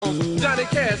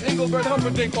Johnny Cash, Engelbert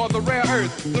Humperdinck, or the Rare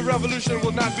Earth, the revolution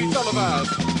will not be televised.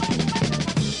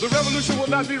 The revolution will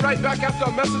not be right back after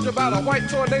a message about a white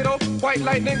tornado, white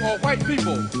lightning, or white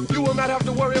people. You will not have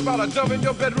to worry about a dove in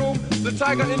your bedroom, the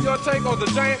tiger in your tank, or the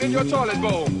giant in your toilet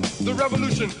bowl. The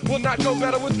revolution will not go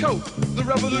better with Coke. The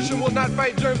revolution will not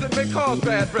fight germs that may cause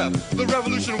bad breath. The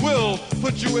revolution will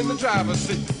put you in the driver's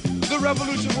seat. The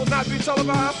revolution will not be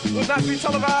televised, will not be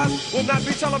televised, will not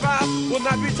be televised, will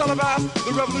not be televised.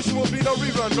 The revolution will be no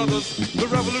rerun, brothers. The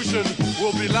revolution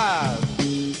will be live.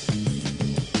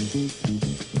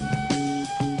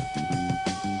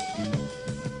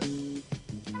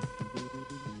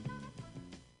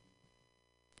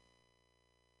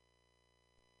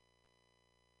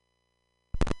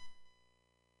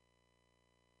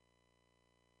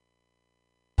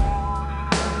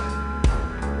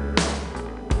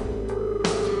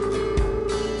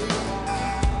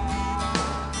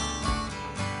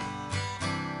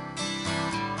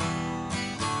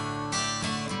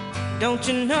 Don't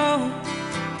you know,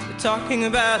 we're talking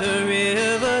about a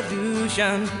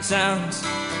revolution. It sounds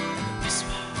like a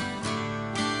whisper.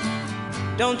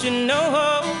 Don't you know,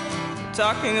 we're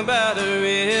talking about a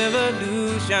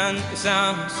revolution. It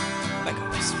sounds like a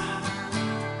whisper.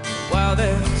 While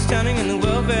they're standing in the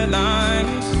welfare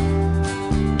lines,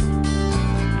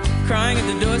 crying at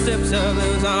the doorsteps of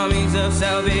those armies of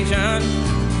salvation,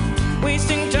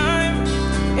 wasting time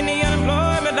in the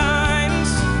unemployment lines,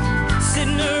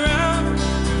 sitting around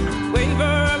waiting for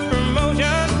a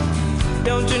promotion.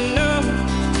 Don't you know,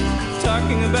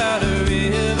 talking about a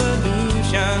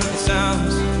revolution. It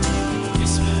sounds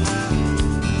whisper.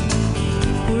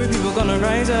 Poor people gonna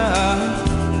rise up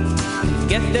and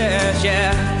get their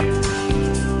share.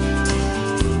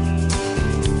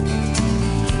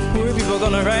 Poor people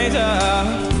gonna rise up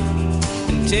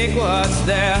and take what's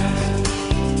theirs.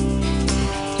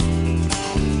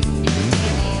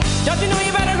 Don't you know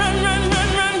you better run, run, run,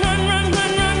 run, run, run, run,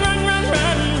 run, run, run,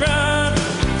 run, run.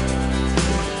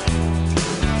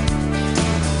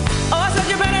 Oh, I said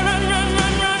you better run, run,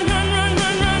 run, run, run, run,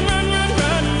 run, run, run, run,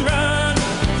 run, run.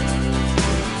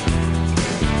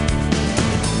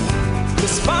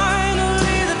 'Cause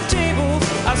finally the tables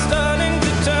are starting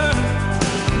to turn.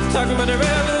 Talking about a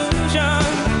revolution.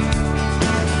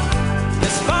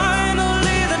 Yes,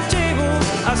 finally the tables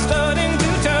are starting to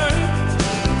turn.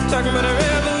 Talking about a revolution.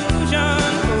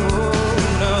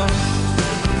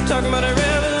 Talking about a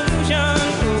revolution,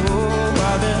 oh,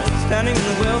 while they're standing in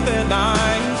the welfare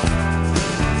lines,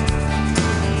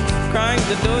 crying at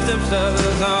the doorsteps of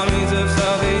those armies of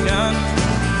salvation,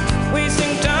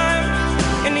 wasting time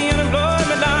in the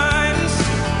unemployment lines,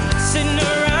 sitting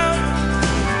around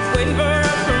waiting for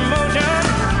a promotion.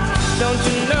 Don't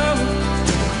you know,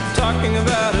 talking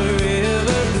about a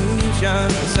revolution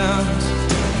sounds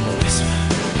a whisper.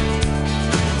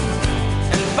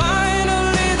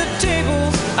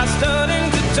 I'm starting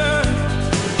to turn,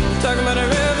 talking about a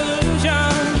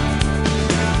revolution.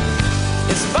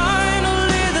 It's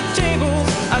finally the tables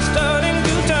are starting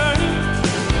to turn,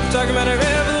 talking about a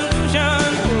revolution.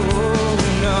 Oh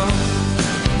no,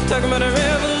 talking about a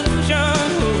revolution.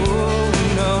 Oh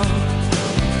no,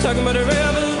 talking about a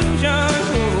revolution.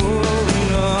 Oh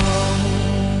no.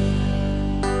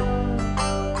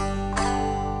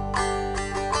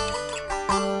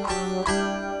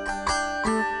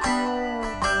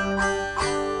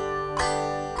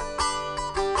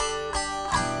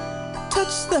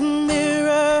 The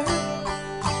mirror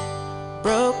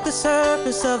broke the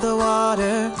surface of the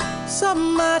water, saw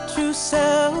my true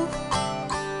self,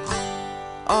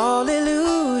 all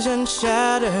illusion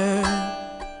shattered.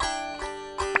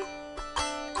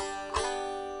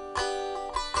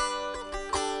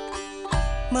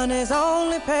 Money's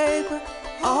only paper,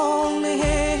 only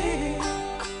ink.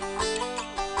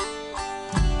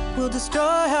 We'll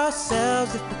destroy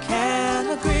ourselves if we can't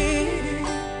agree.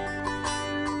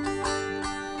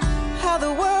 How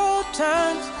the world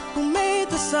turns, who made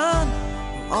the sun,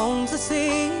 who owns the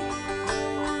sea.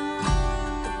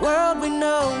 The world we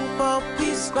know fall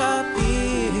piece by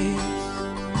piece.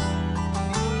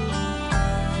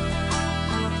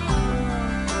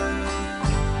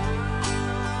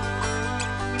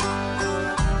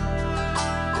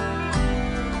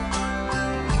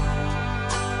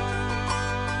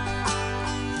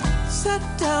 Sat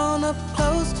down up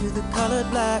close to the colored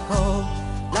black hole,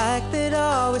 like they'd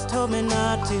always told me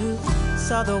not to.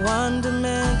 Saw the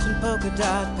one-dimension polka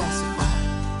dot pacify,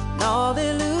 and all the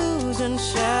illusions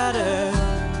shattered.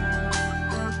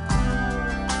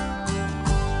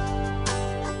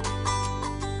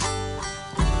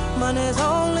 Money's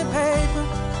only paper,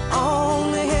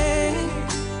 only ink.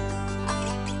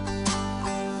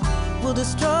 We'll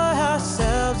destroy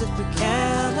ourselves if we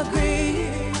can't agree.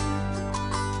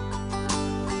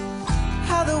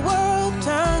 How the world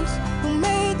turns, who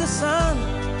made the sun,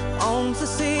 owns the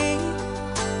sea.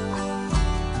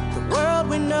 The world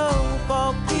we know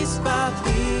fall piece by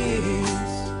piece.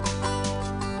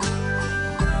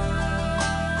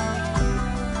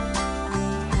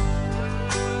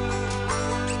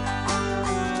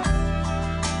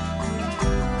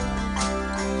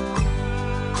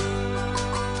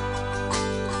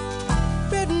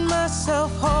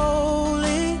 Myself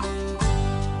holy,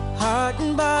 heart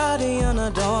and body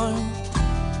unadorned,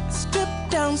 stripped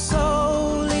down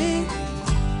slowly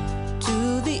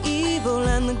to the evil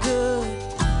and the good.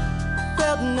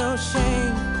 Felt no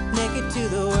shame, naked to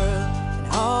the world, and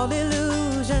all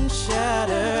illusion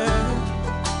shattered.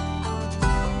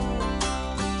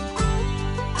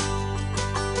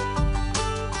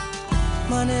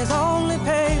 Money's only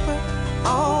paper,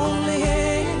 only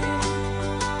ink.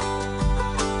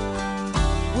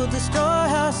 We'll destroy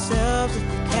ourselves if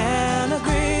we can't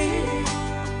agree.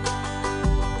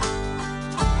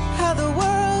 How the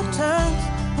world turns,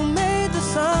 who made the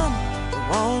sun, who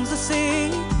owns the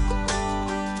sea.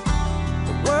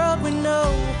 The world we know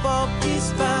fall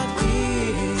piece by piece.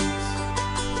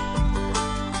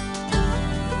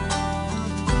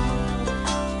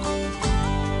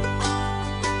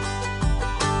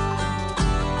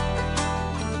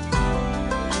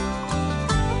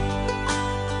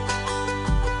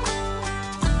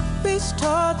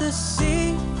 Toward the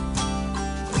sea,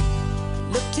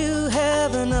 look to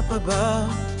heaven up above.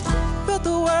 Felt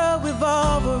the world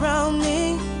revolve around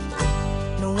me.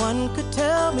 No one could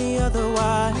tell me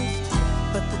otherwise,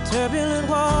 but the turbulent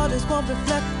waters won't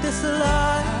reflect this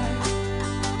light.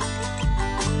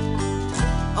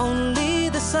 Only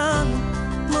the sun,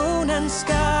 moon and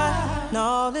sky, and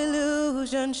all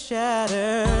illusion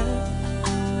shattered.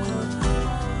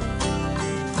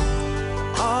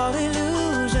 All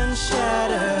illusion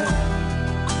shattered.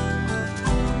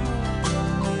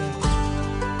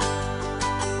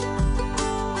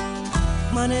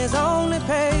 Money's only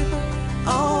paper,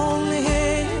 only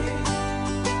ink.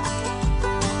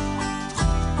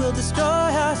 We'll destroy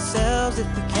ourselves if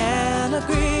we can't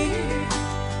agree.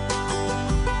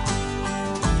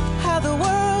 How the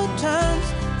world turns,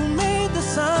 who made the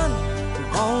sun, who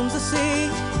owns the sea.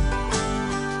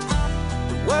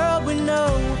 The world we know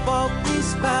fall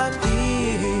piece by piece.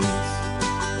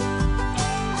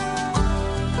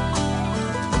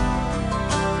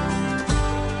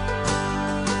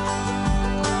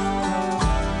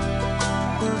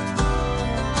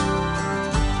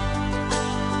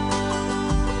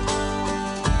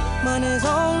 Money's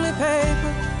only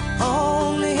paper,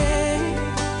 only ink.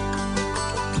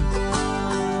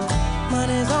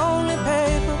 Money's only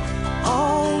paper,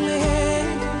 only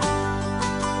ink.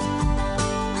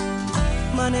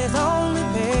 Money's only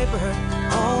paper,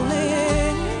 only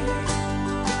ink.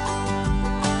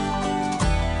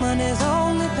 Money's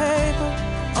only paper,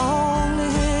 only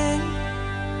ink.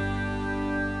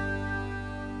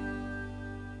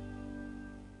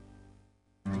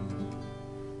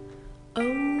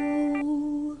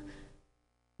 Oh,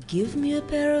 give me a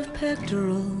pair of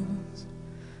pectorals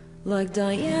like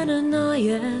Diana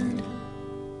Nyad.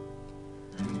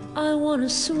 I want to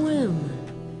swim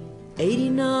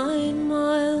 89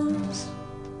 miles.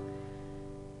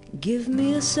 Give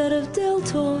me a set of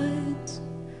deltoids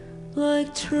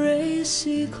like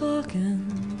Tracy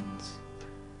Calkins.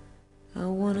 I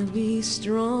want to be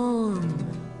strong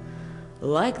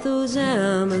like those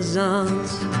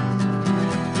Amazons.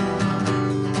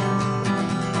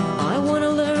 I want to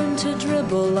learn to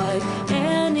dribble like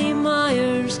Annie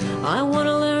Myers. I want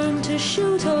to learn to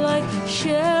shoot like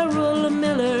Cheryl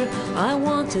Miller. I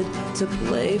wanted to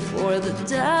play for the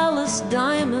Dallas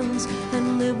Diamonds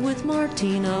and live with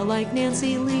Martina like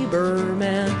Nancy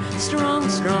Lieberman. Strong,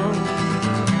 strong.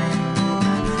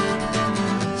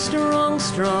 Strong,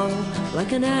 strong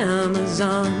like an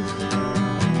Amazon.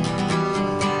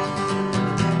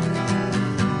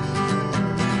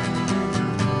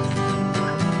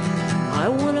 I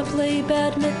want to play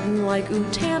badminton like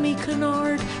Tammy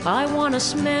Kennard. I want to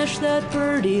smash that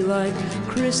birdie like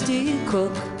Christy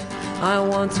Cook. I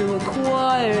want to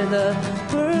acquire the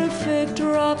perfect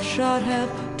drop shot, have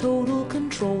total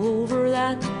control over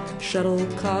that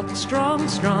shuttlecock. Strong,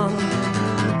 strong.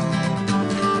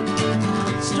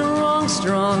 Strong,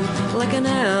 strong like an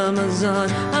Amazon.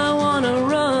 I want to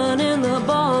run in the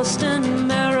Boston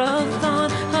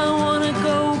Marathon. I want to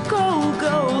go, go,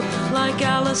 go like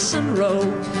Allison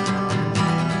Rowe.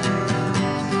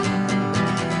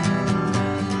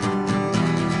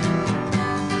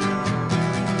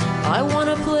 I want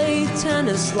to play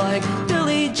tennis like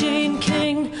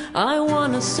I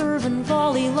wanna serve and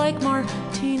volley like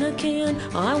Martina can.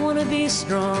 I wanna be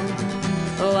strong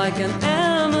like an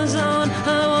Amazon.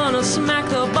 I wanna smack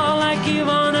the ball like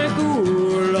Ivana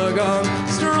Goulagon.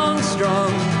 Strong,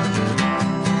 strong,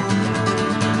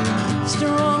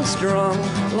 strong, strong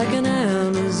like an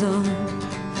Amazon.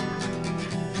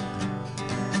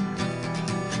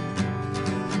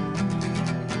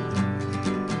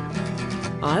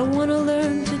 I wanna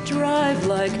learn to drive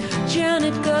like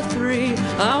Janet Guthrie.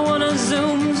 I wanna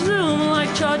zoom, zoom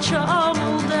like Cha-Cha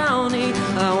Downey.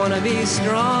 I wanna be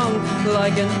strong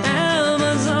like an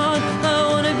Amazon. I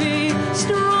wanna be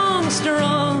strong,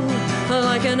 strong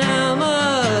like an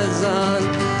Amazon.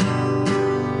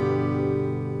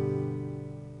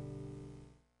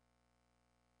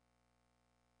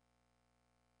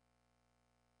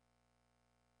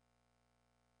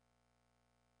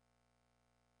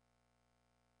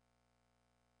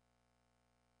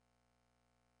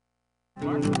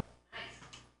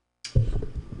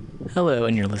 Hello,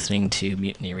 and you're listening to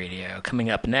Mutiny Radio. Coming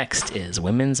up next is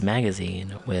Women's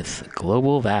Magazine with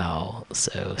Global Val,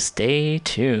 so stay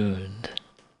tuned.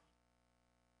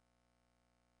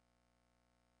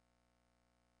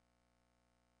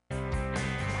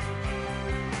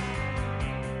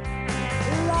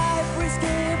 Life will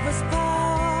give us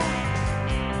power.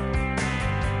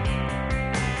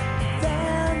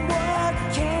 Then what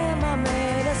came and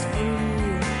made us free?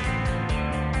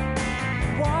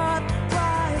 What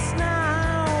price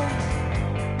now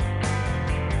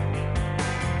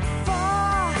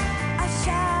for a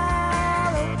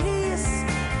shallow piece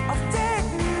of day?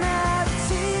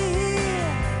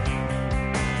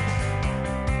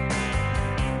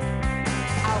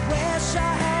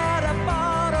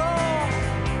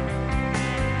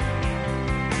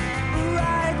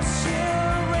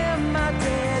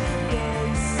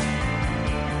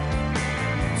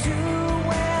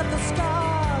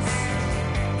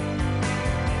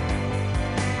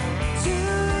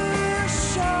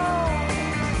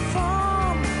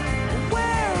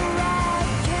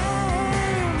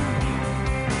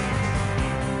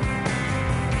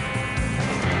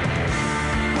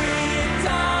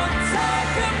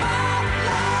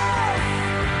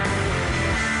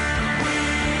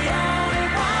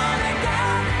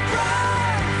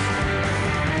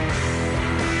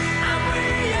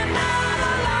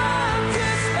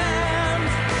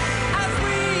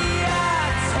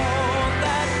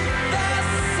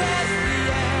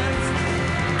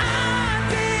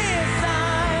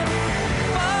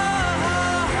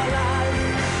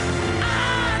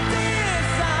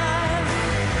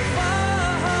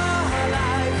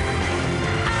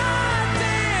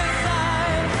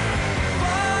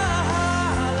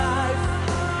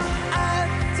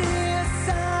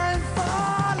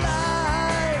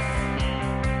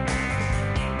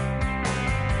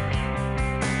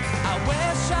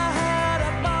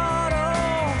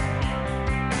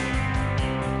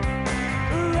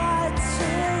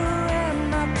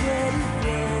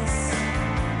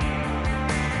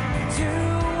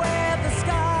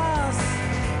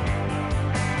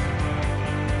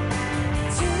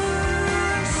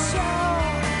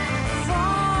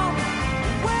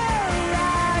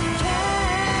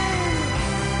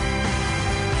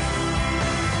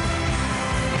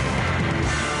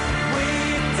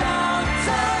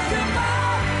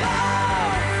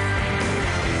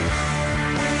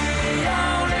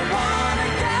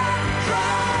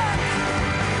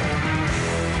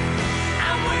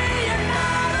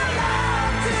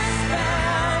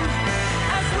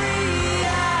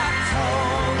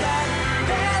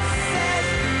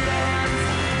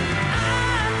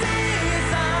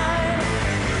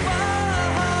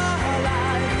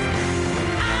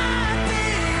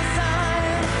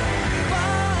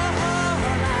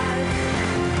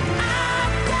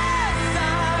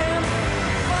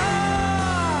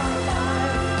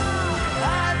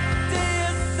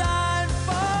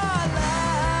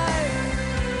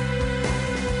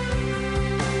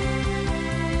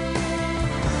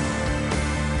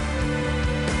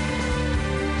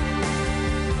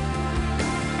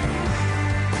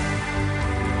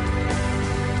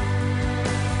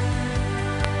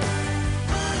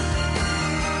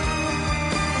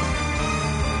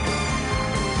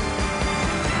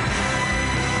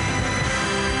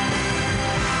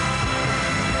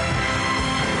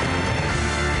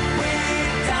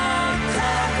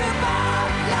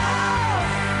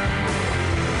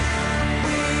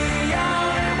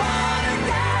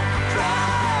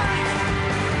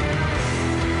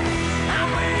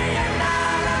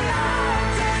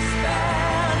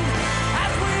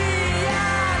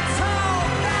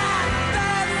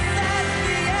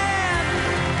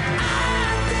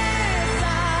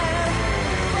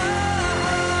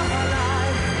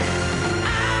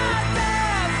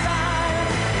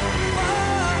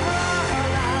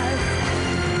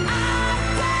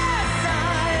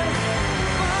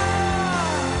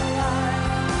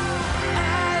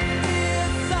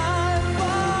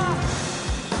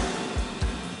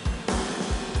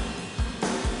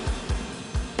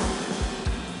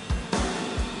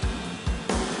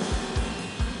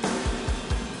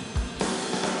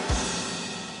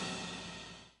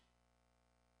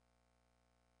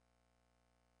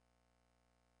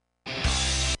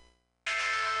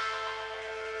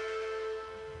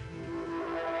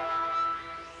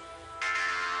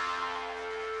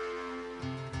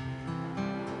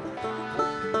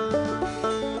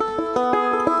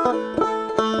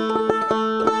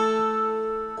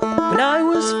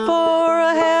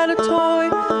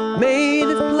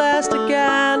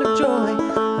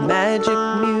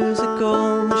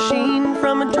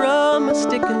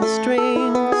 the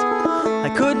strings. I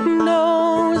couldn't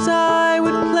know as I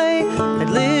would play, I'd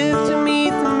live to meet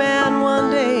the man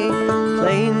one day,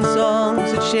 playing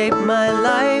songs that shaped my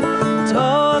life and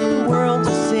taught the world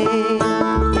to sing.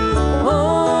 Oh,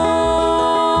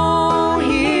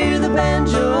 hear the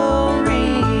banjo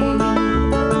ring,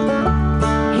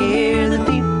 hear the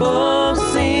people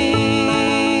sing.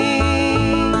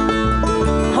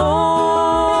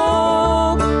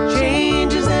 Hope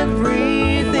changes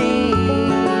everything.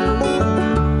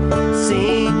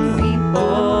 Sing,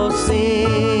 people, sing.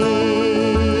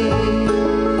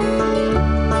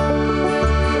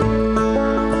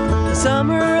 The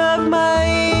summer of my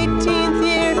 18th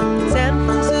year, San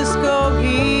Francisco,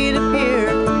 he'd appear.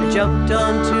 I jumped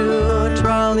onto a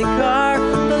trolley car,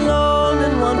 alone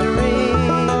and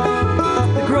wondering.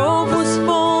 The grove was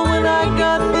full when I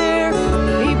got there.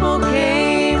 People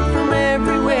came from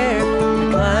everywhere. I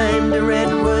climbed a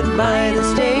redwood by the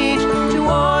stage to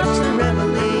watch the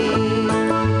reveille.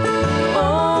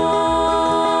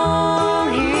 Oh,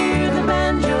 hear the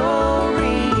banjo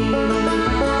ring,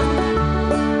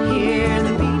 hear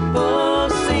the people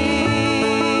sing.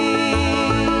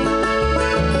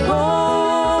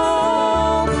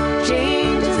 Oh,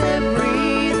 changes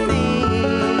everything.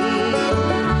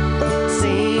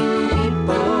 Sing,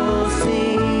 people,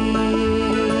 sing.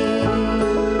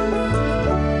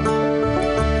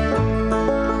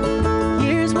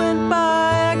 Years went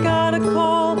by, I got a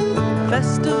call,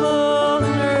 festival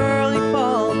in early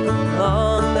fall,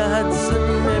 along the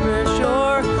Hudson River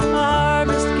shore, a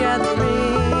harvest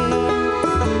gathering,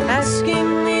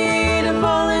 asking me to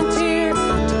volunteer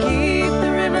to keep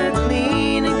the river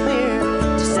clean and clear,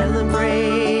 to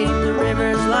celebrate the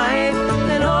river's life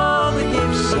and all the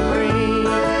gifts she brings.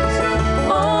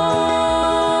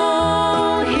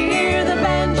 Oh, hear the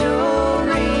banjo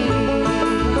ring,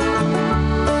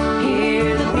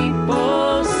 hear the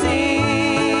people sing.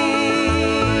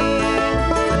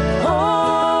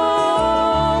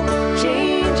 Oh,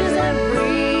 changes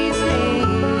everything.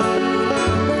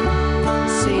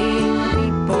 Sing,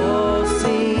 people,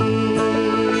 sing.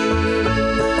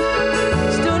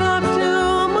 Stood up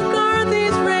to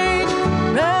McCarthy's rage,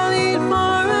 rallied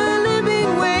for a living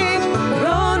wage,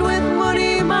 rode with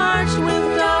Moody, marched with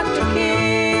Dr. King.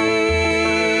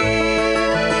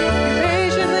 He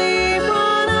patiently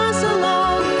brought us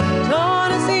along,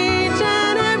 taught us each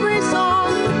and every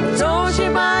song. So she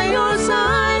by your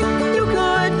side, you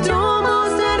could do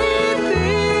almost anything.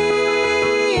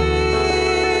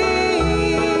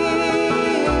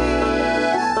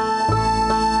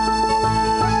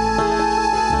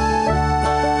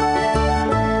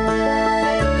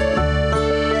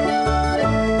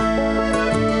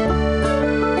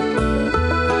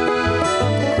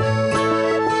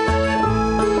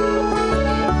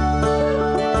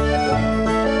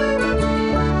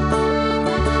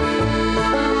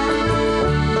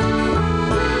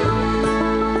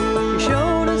 You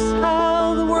showed us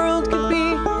how the world could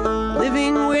be,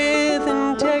 living with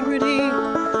integrity.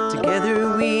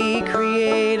 Together we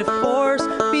create a force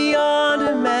beyond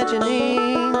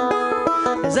imagining.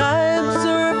 As I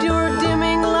observed your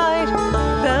dimming light,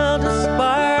 felt a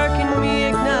spark in me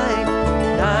ignite,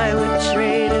 and I would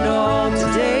trade it all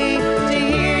today to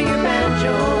hear your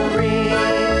banjo ring.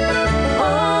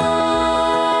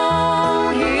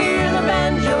 Oh, hear the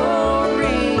banjo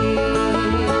ring,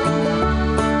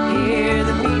 hear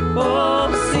the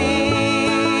people sing.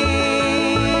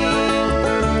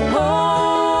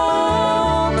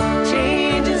 Oh,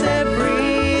 changes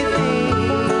everything.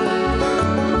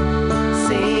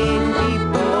 Sing,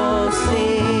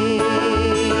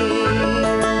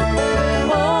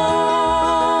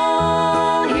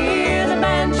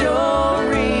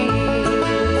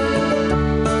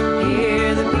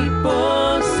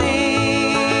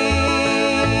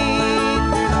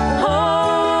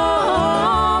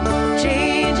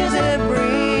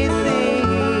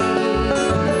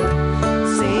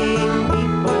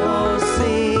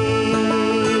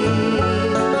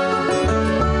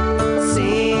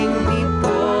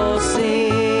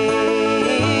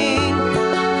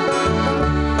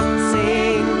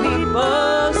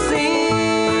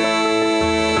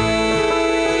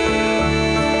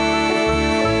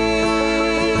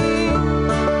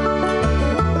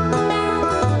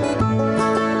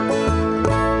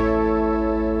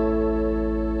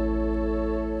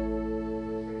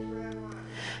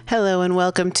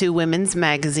 welcome to Women's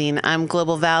Magazine. I'm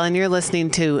Global Val, and you're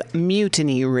listening to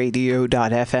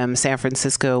MutinyRadio.fm, San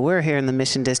Francisco. We're here in the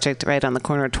Mission District, right on the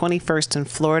corner of 21st and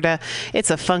Florida. It's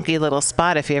a funky little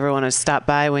spot if you ever want to stop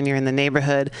by when you're in the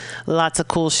neighborhood. Lots of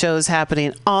cool shows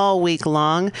happening all week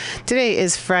long. Today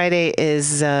is Friday,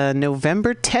 is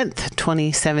November 10th,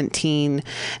 2017.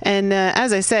 And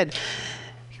as I said,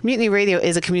 Mutiny Radio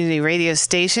is a community radio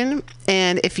station,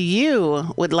 and if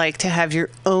you would like to have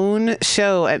your own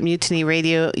show at Mutiny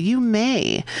Radio, you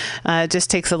may. It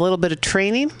just takes a little bit of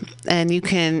training, and you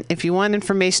can, if you want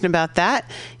information about that,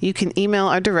 you can email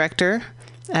our director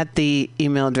at the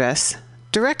email address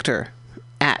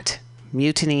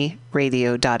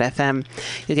director@mutinyradio.fm.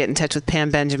 You'll get in touch with Pam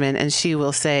Benjamin, and she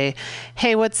will say,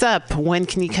 hey, what's up? When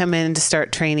can you come in to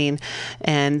start training?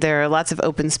 And there are lots of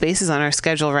open spaces on our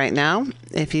schedule right now.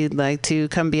 If you'd like to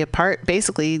come be a part,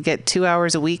 basically you get 2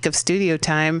 hours a week of studio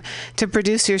time to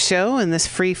produce your show in this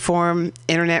free-form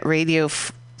internet radio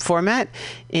format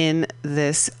in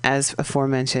this, as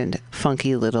aforementioned,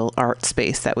 funky little art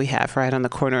space that we have right on the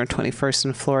corner of 21st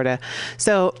and Florida.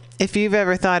 So if you've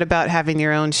ever thought about having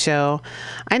your own show,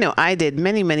 I know I did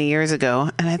many, many years ago,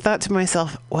 and I thought to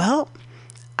myself, well,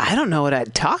 I don't know what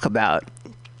I'd talk about.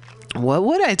 What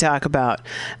would I talk about?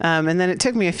 And then it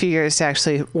took me a few years to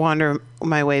actually wander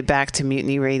my way back to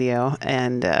Mutiny Radio,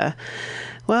 and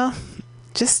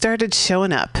just started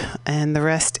showing up, and the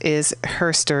rest is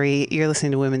her story. You're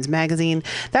listening to Women's Magazine.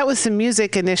 That was some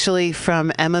music initially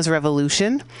from Emma's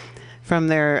Revolution, from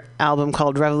their album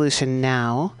called Revolution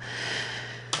Now.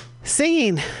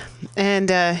 Singing,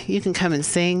 and you can come and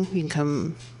sing. You can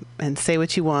come and say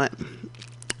what you want.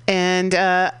 And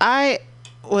I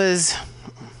was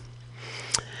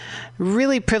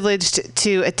really privileged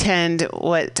to attend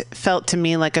what felt to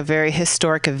me like a very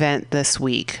historic event this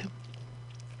week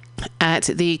at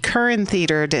the Curran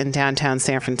Theater in downtown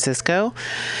San Francisco.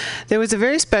 There was a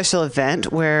very special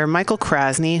event where Michael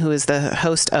Krasny, who is the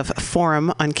host of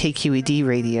Forum on KQED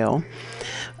Radio,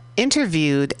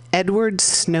 interviewed Edward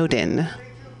Snowden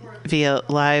via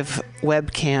live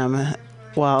webcam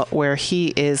where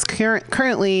he is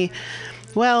currently,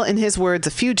 well, in his words,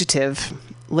 a fugitive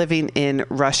living in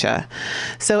Russia.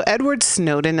 So Edward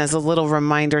Snowden, as a little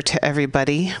reminder to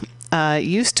everybody,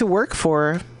 used to work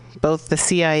for both the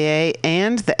CIA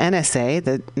and the NSA,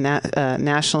 the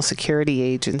National Security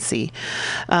Agency,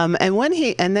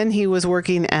 and then he was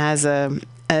working as an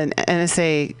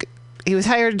NSA. He was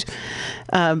hired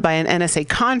by an NSA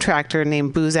contractor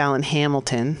named Booz Allen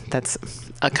Hamilton. That's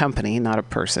a company, not a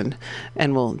person,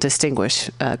 and will distinguish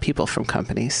people from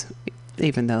companies,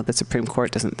 even though the Supreme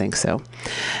Court doesn't think so.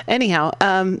 Anyhow,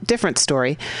 different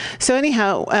story. So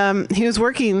anyhow, he was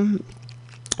working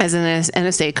as an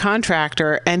NSA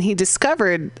contractor, and he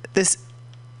discovered this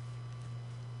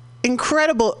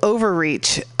incredible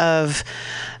overreach of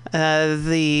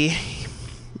the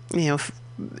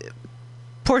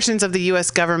portions of the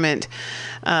U.S. government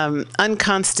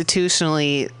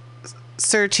unconstitutionally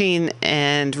searching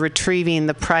and retrieving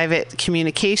the private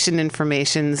communication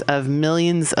informations of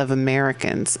millions of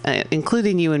Americans,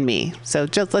 including you and me. So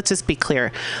let's just be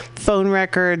clear. Phone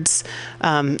records,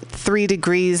 3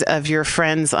 degrees of your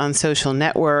friends on social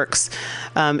networks,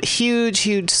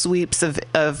 huge sweeps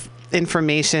of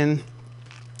information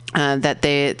that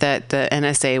the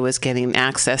NSA was getting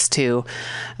access to.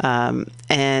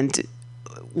 And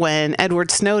when Edward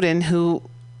Snowden, who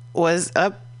was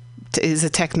is a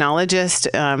technologist.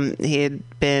 He had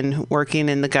been working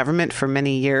in the government for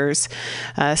many years.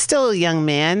 Still a young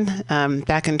man,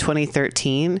 back in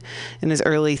 2013, in his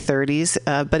early 30s.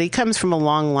 But he comes from a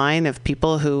long line of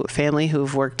family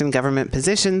who've worked in government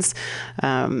positions,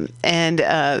 and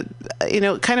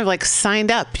kind of like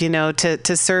signed up,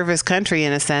 to serve his country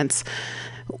in a sense.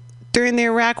 During the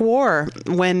Iraq War,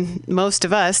 when most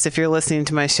of us, if you're listening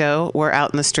to my show, were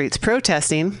out in the streets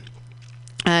protesting,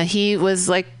 he was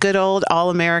like good old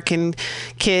all-American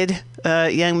kid,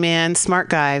 young man, smart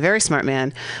guy, very smart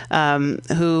man,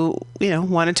 who,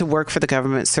 wanted to work for the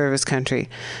government, serve his country.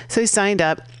 So he signed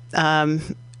up, and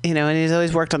he's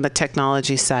always worked on the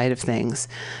technology side of things.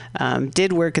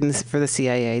 Did work for the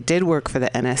CIA, did work for the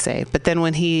NSA. But then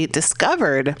when he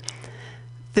discovered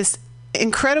this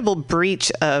incredible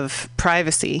breach of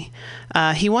privacy,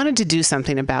 he wanted to do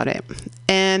something about it.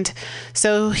 And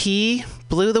so he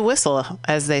blew the whistle,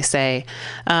 as they say.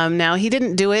 Now, he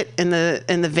didn't do it in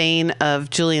the vein of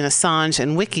Julian Assange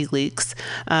and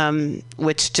WikiLeaks,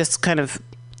 which just kind of,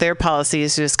 their policy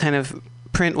is just kind of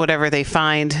print whatever they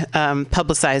find,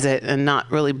 publicize it, and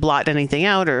not really blot anything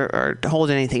out or hold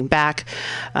anything back.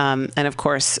 And of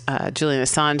course, Julian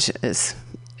Assange is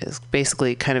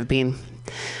basically kind of being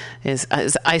is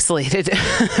isolated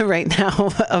right now,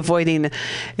 avoiding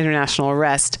international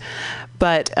arrest.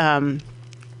 But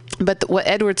what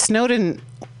Edward Snowden,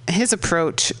 his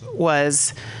approach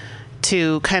was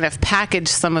to kind of package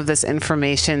some of this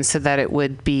information so that it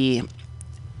would be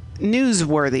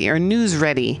newsworthy or news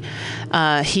ready.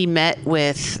 He met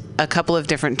with a couple of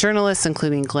different journalists,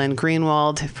 including Glenn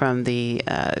Greenwald from the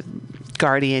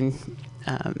Guardian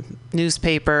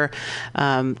newspaper.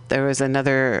 There was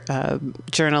another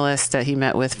journalist that he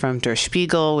met with from Der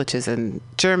Spiegel, which is in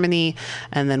Germany,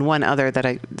 and then one other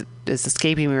that is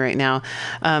escaping me right now.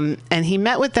 And he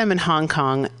met with them in Hong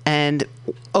Kong and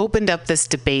opened up this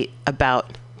debate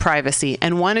about privacy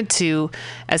and wanted to,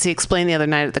 as he explained the other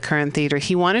night at the Current Theater,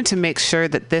 he wanted to make sure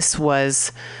that this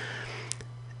was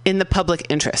in the public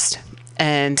interest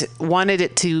and wanted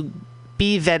it to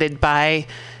be vetted by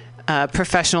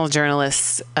professional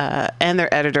journalists and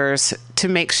their editors to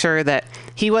make sure that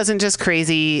he wasn't just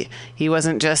crazy. He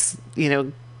wasn't just,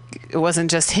 it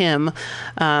wasn't just him.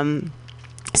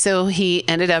 So he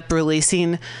ended up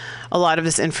releasing a lot of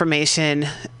this information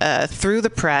through the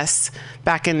press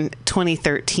back in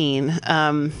 2013.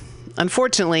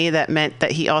 Unfortunately, that meant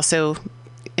that he also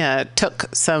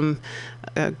took some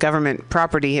government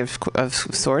property of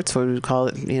sorts, what we would call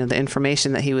it, the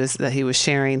information that he was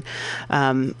sharing.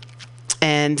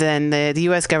 And then the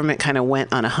U.S. government kind of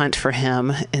went on a hunt for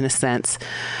him, in a sense.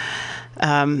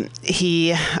 He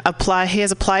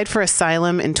has applied for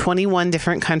asylum in 21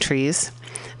 different countries,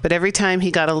 but every time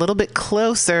he got a little bit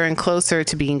closer and closer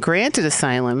to being granted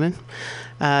asylum,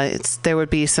 there would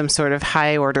be some sort of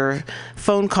high-order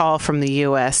phone call from the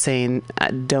U.S. saying,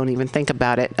 don't even think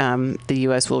about it. The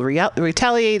U.S. will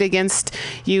retaliate against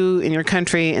you in your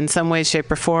country in some way,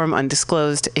 shape, or form,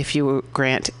 undisclosed, if you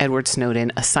grant Edward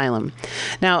Snowden asylum.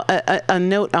 Now, a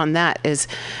note on that is,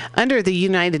 under the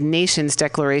United Nations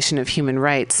Declaration of Human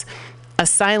Rights,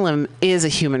 asylum is a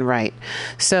human right.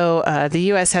 So the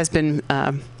U.S. has been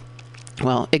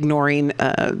ignoring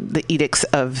the edicts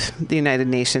of the United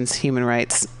Nations Human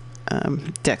Rights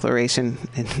Declaration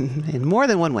in more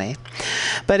than one way,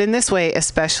 but in this way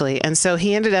especially. And so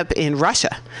he ended up in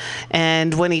Russia.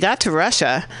 And when he got to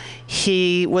Russia,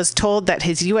 he was told that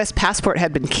his U.S. passport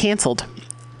had been canceled.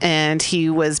 And he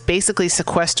was basically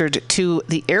sequestered to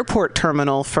the airport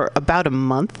terminal for about a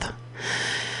month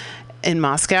in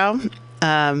Moscow.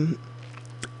 And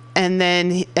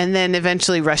then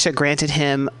eventually Russia granted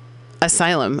him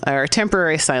asylum, or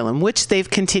temporary asylum, which they've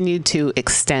continued to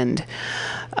extend.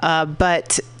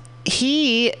 But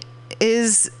he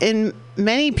is, in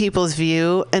many people's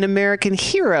view, an American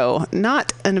hero,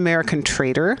 not an American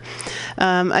traitor.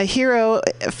 A hero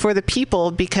for the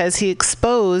people because he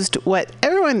exposed what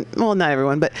everyone, well, not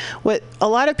everyone, but what a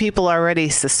lot of people already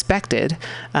suspected,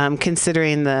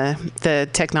 considering the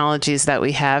technologies that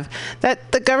we have,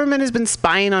 that the government has been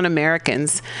spying on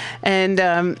Americans. And,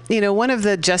 one of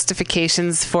the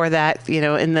justifications for that,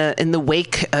 in the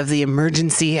wake of the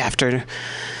emergency after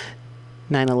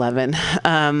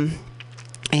 9/11,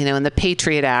 in the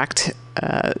Patriot Act,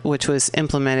 which was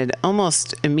implemented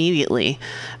almost immediately,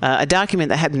 a document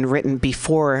that had been written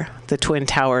before the Twin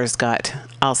Towers got,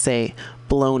 I'll say,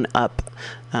 blown up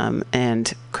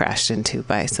and crashed into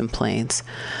by some planes.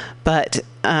 But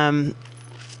so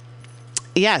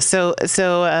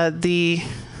the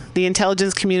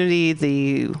intelligence community,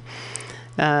 the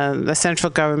central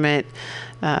government,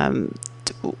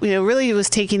 really was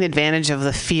taking advantage of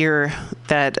the fear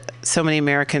that so many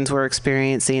Americans were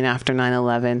experiencing after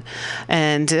 9/11.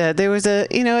 And there was a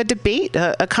debate,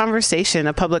 a conversation,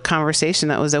 a public conversation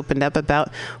that was opened up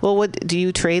about, well, what do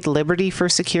you trade liberty for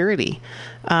security?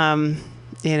 Well,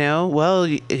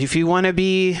 if you want to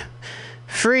be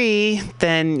free,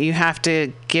 then you have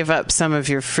to give up some of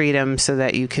your freedom so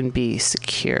that you can be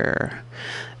secure.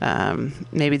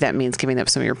 Maybe that means giving up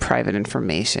some of your private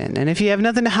information. And if you have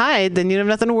nothing to hide, then you have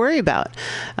nothing to worry about.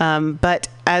 But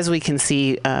as we can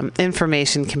see,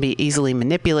 information can be easily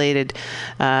manipulated,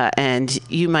 and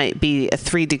you might be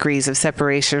 3 degrees of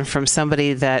separation from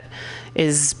somebody that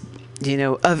is,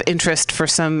 of interest for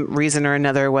some reason or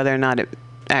another, whether or not it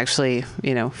actually,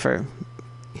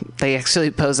 they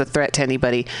actually pose a threat to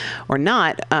anybody or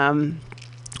not.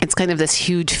 It's kind of this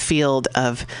huge field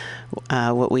of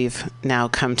what we've now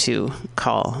come to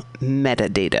call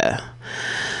metadata.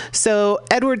 So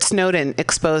Edward Snowden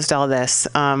exposed all this,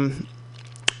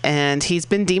 and he's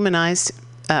been demonized,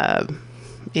 from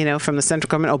the central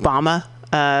government. Obama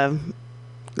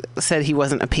said he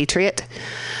wasn't a patriot.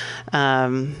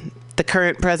 The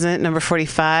current president, number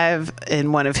 45,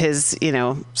 in one of his,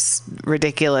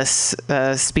 ridiculous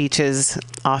speeches,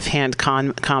 offhand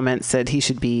comments, said he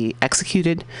should be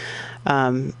executed.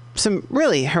 some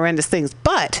really horrendous things.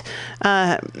 But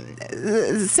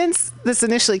since this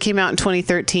initially came out in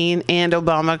 2013 and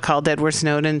Obama called Edward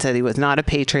Snowden, said he was not a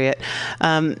patriot,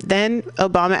 then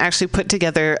Obama actually put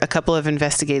together a couple of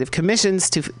investigative commissions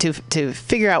to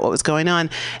figure out what was going on.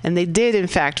 And they did, in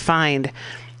fact, find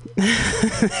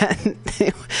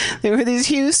that there were these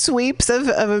huge sweeps of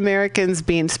Americans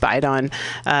being spied on,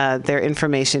 their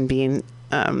information being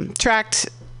tracked,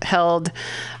 held,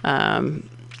 and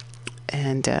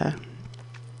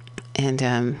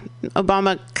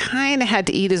Obama kind of had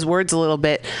to eat his words a little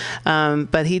bit,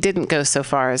 but he didn't go so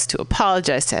far as to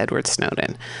apologize to Edward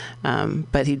Snowden.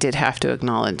 But he did have to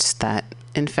acknowledge that,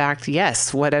 in fact,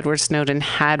 yes, what Edward Snowden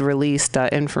had released,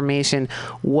 information,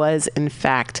 was in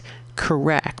fact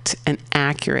correct and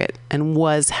accurate and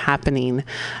was happening,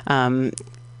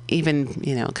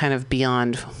 even, kind of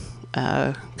beyond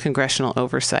congressional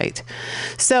oversight.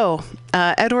 So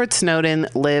Edward Snowden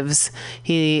lives.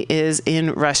 He is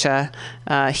in Russia.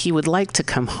 He would like to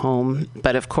come home,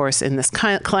 but of course, in this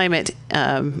climate,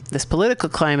 this political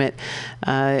climate,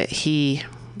 he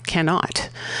cannot.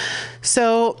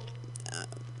 So,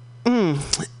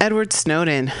 Edward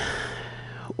Snowden,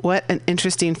 what an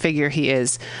interesting figure he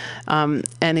is.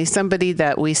 And he's somebody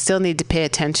that we still need to pay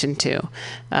attention to.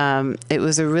 It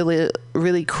was a really,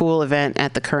 really cool event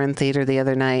at the Curran Theater the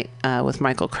other night with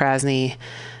Michael Krasny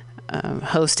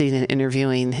hosting and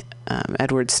interviewing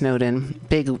Edward Snowden,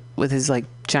 big with his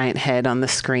giant head on the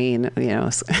screen. It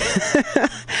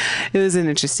was an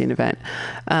interesting event.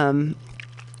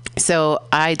 So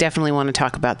I definitely want to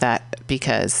talk about that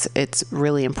because it's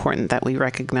really important that we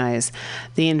recognize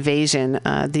the invasion,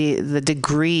 the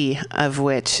degree of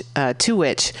which, to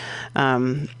which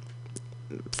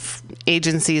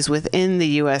agencies within the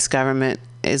U.S. government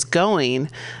is going,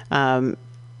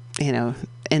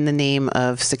 in the name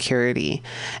of security.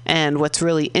 And what's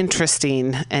really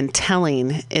interesting and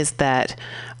telling is that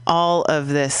all of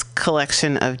this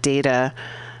collection of data,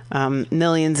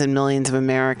 millions and millions of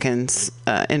Americans'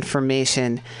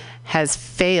 information, has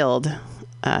failed,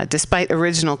 despite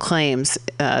original claims.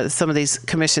 Some of these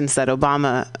commissions that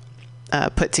Obama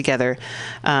put together,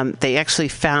 they actually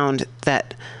found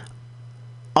that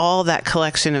all that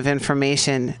collection of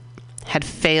information had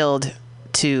failed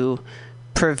to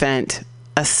prevent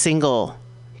a single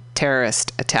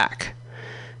terrorist attack.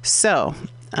 So,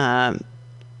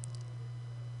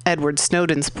 Edward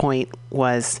Snowden's point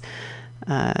was,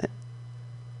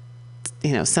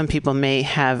 some people may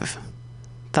have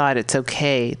thought it's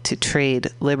okay to trade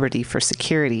liberty for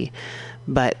security,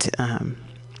 but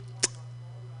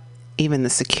even the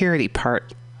security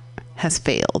part has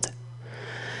failed.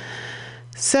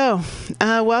 So,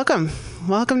 welcome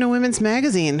to Women's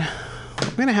Magazine.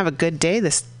 We're going to have a good day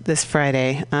this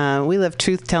Friday. We love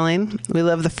truth-telling. We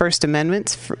love the First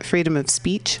Amendment, freedom of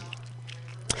speech.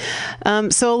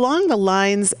 So along the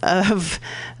lines of,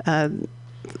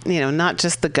 not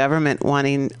just the government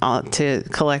wanting to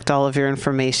collect all of your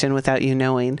information without you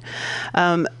knowing,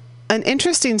 an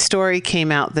interesting story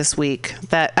came out this week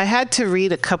that I had to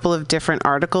read a couple of different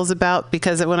articles about,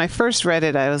 because when I first read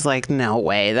it, I was like, no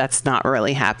way, that's not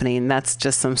really happening. That's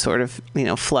just some sort of,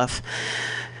 fluff.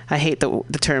 I hate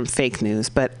the term fake news,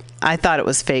 but I thought it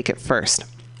was fake at first.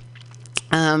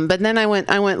 But then I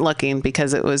went looking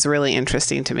because it was really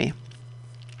interesting to me.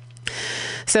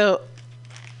 So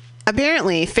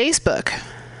apparently Facebook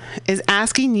is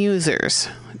asking users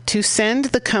to send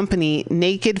the company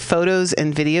naked photos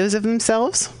and videos of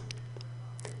themselves.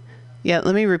 Yeah,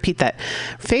 let me repeat that.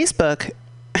 Facebook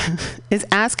is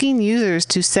asking users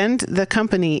to send the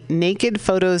company naked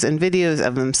photos and videos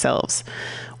of themselves.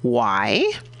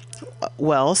 Why?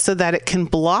 Well, so that it can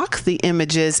block the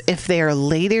images if they are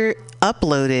later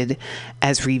uploaded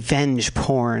as revenge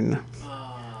porn.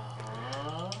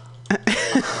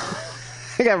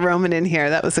 I got Roman in here.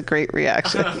 That was a great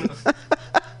reaction.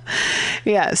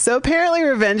 Yeah, so apparently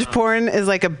revenge porn is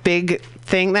like a big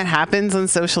thing that happens on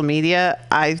social media.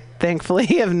 I thankfully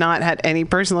have not had any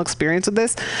personal experience with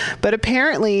this, but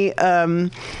apparently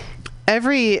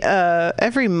every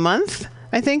month,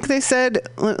 I think they said,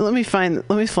 let me find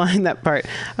that part.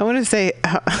 I want to say,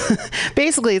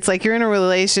 basically it's like you're in a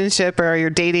relationship or you're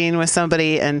dating with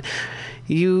somebody and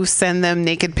you send them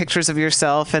naked pictures of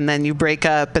yourself, and then you break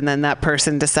up, and then that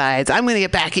person decides, I'm going to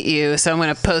get back at you, so I'm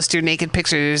going to post your naked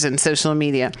pictures in social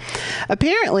media.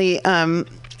 Apparently,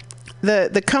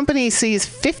 the company sees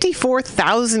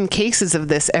 54,000 cases of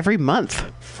this every month.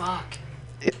 Fuck.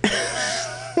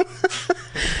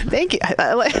 Thank you.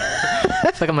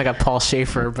 It's like I'm like a Paul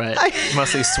Schaefer, but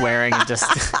mostly swearing and just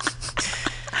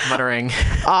muttering.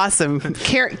 Awesome.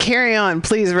 Carry on,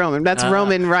 please, Roman. That's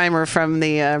Roman Reimer from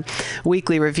the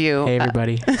Weekly Review. Hey,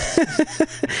 everybody.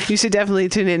 You should definitely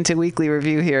tune in to Weekly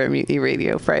Review here at Mutiny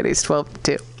Radio, Fridays 12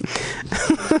 to 2.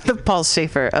 The Paul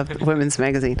Schaefer of Women's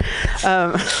Magazine.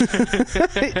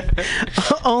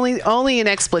 Only in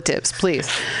expletives, please.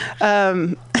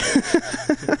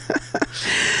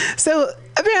 So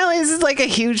apparently this is like a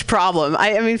huge problem.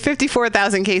 I mean,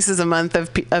 54,000 cases a month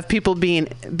of people being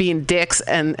dicks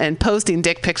and posting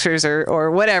dick pictures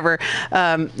or whatever.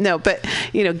 No, but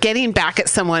getting back at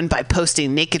someone by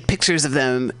posting naked pictures of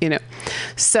them.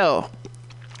 So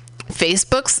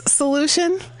Facebook's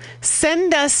solution: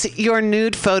 send us your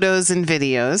nude photos and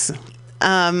videos,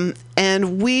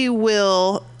 and we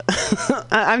will.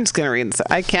 I'm just gonna read this.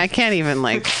 I can't even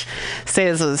say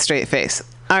this with a straight face.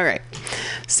 All right.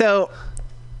 So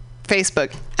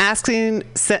Facebook asking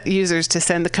users to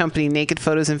send the company naked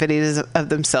photos and videos of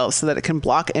themselves so that it can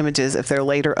block images if they're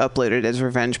later uploaded as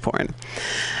revenge porn.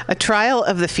 A trial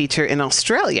of the feature in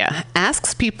Australia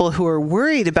asks people who are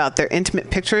worried about their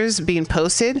intimate pictures being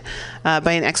posted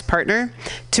by an ex-partner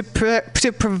to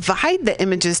provide the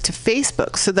images to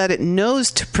Facebook so that it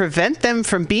knows to prevent them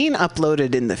from being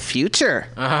uploaded in the future.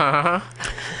 Uh-huh.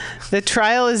 The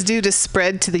trial is due to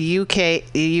spread to the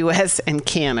UK, the US, and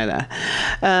Canada.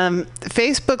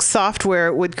 Facebook's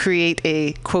software would create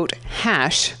a, quote,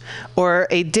 hash or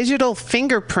a digital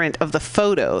fingerprint of the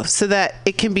photo so that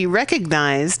it can be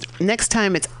recognized next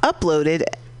time it's uploaded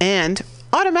and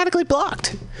automatically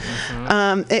blocked.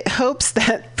 Mm-hmm. It hopes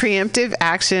that preemptive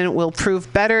action will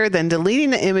prove better than deleting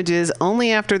the images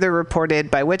only after they're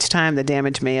reported, by which time the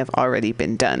damage may have already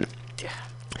been done.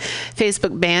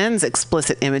 Facebook bans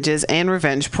explicit images, and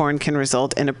revenge porn can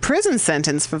result in a prison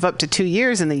sentence of up to 2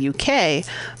 years in the UK,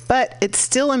 but it's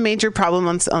still a major problem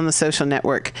on the social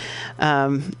network.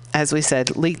 As we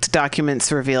said, leaked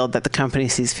documents revealed that the company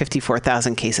sees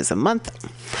 54,000 cases a month.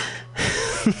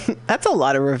 That's a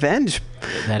lot of revenge.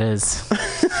 That is.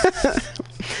 A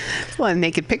lot of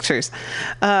naked pictures.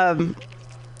 So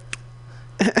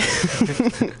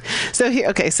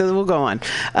we'll go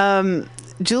on.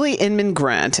 Julie Inman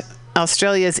Grant,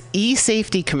 Australia's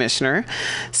e-safety commissioner,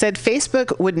 said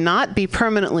Facebook would not be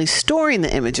permanently storing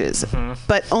the images,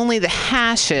 but only the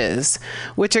hashes,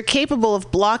 which are capable of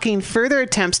blocking further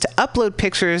attempts to upload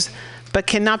pictures, but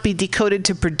cannot be decoded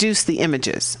to produce the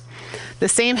images. The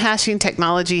same hashing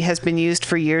technology has been used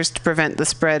for years to prevent the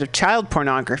spread of child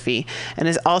pornography and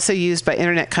is also used by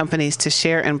internet companies to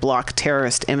share and block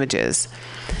terrorist images.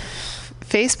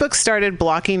 Facebook started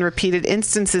blocking repeated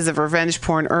instances of revenge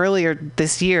porn earlier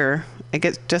this year, I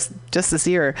guess just this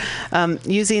year,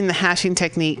 using the hashing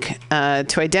technique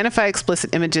to identify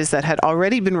explicit images that had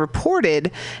already been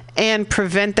reported and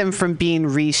prevent them from being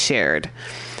reshared.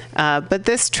 But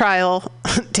this trial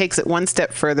takes it one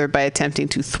step further by attempting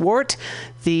to thwart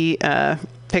the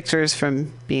pictures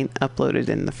from being uploaded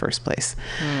in the first place.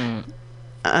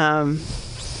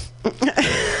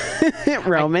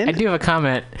 Roman, I do have a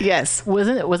comment. Yes.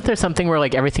 Wasn't there something where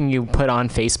everything you put on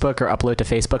Facebook or upload to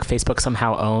Facebook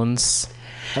somehow owns?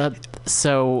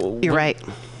 So you're right.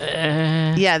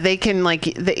 Yeah, they can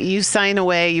you sign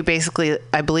away. You basically,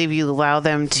 I believe, you allow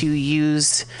them to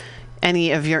use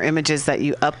any of your images that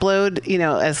you upload.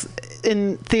 As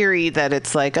in theory that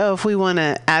it's if we want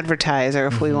to advertise or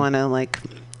if we want to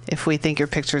if we think your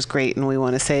picture is great and we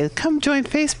want to say, come join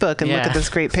Facebook and look at this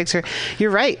great picture.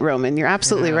 You're right, Roman. You're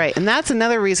absolutely right. And that's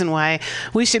another reason why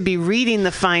we should be reading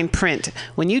the fine print.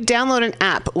 When you download an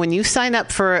app, when you sign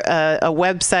up for a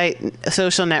website, a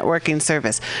social networking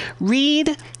service,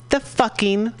 read the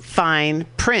fucking fine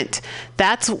print.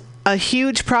 That's a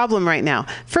huge problem right now.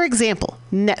 For example,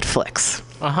 Netflix.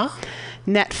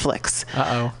 Netflix.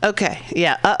 Uh-oh. Okay.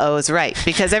 Yeah. Uh-oh is right.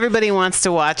 Because everybody wants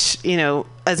to watch,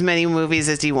 as many movies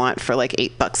as you want for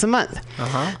 $8 a month.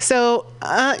 So,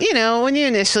 when you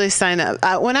initially sign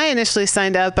up, when I initially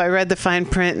signed up, I read the fine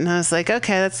print and I was like,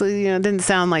 okay, that's, didn't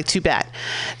sound like too bad.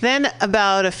 Then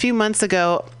about a few months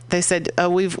ago, they said,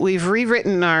 we've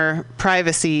rewritten our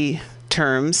privacy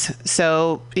terms.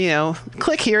 So,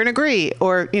 click here and agree,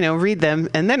 or, read them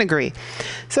and then agree.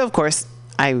 So of course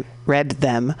I read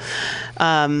them,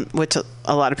 which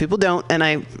a lot of people don't. And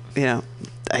I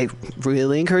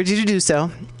really encourage you to do so.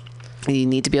 You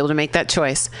need to be able to make that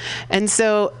choice. And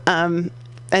so, and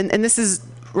this is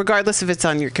regardless if it's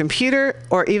on your computer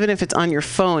or even if it's on your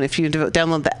phone, if you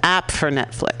download the app for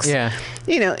Netflix. Yeah.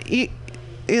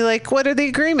 You're like, what are the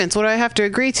agreements? What do I have to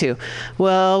agree to?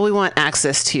 Well, we want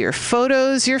access to your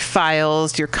photos, your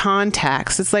files, your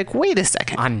contacts. It's like, wait a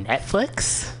second. On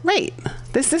Netflix? Right.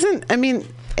 This isn't,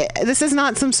 this is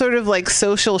not some sort of like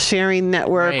social sharing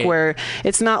network Right. where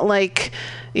it's not like,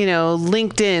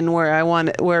 LinkedIn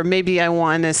where maybe I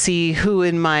want to see who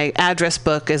in my address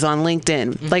book is on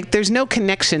LinkedIn. Like there's no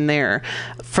connection there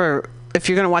for if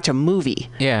you're going to watch a movie.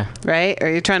 Yeah. Right? Or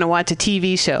you're trying to watch a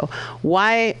TV show.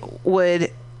 Why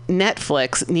would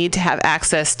Netflix need to have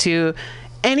access to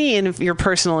any of your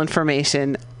personal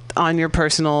information on your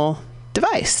personal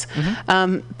device?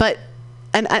 But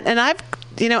I've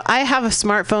I have a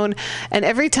smartphone, and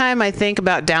every time I think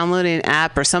about downloading an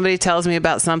app or somebody tells me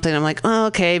about something, I'm like, oh,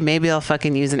 okay, maybe I'll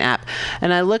fucking use an app.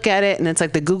 And I look at it, and it's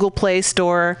like the Google Play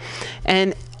Store,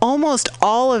 and almost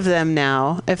all of them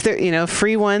now, if they're,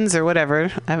 free ones or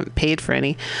whatever, I haven't paid for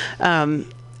any,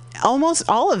 almost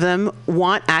all of them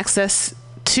want access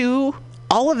to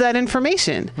all of that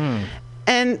information.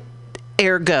 And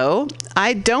ergo,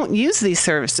 I don't use these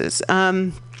services.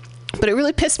 But it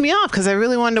really pissed me off because I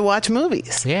really wanted to watch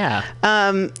movies. Yeah.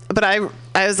 But I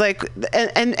was like,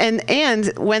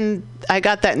 and when I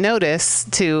got that notice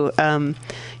to,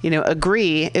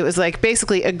 agree, it was like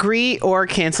basically agree or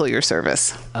cancel your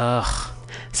service. Ugh.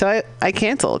 So I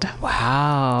canceled.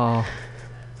 Wow.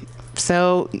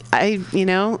 So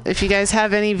if you guys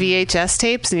have any VHS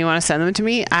tapes and you want to send them to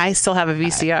me, I still have a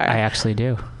VCR. I actually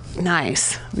do.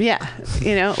 Nice. Yeah.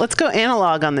 Let's go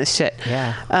analog on this shit.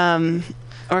 Yeah.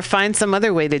 Or find some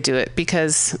other way to do it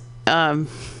because,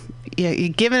 you're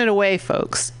giving it away,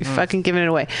 folks. You're fucking giving it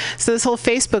away. So this whole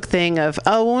Facebook thing of,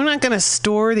 we're not going to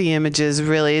store the images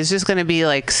really. It's just going to be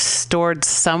like stored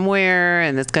somewhere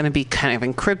and it's going to be kind of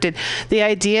encrypted. The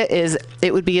idea is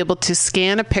it would be able to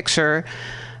scan a picture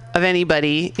of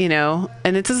anybody, and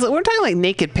we're talking like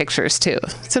naked pictures too.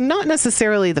 So not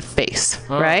necessarily the face,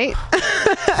 right?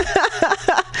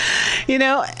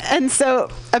 And so,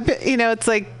 it's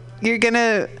like, you're going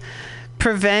to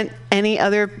prevent any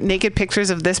other naked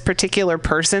pictures of this particular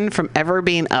person from ever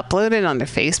being uploaded onto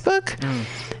Facebook.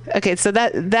 Okay, so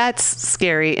that's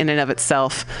scary in and of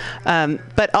itself.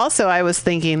 But also I was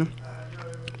thinking,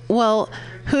 well,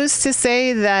 who's to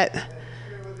say that,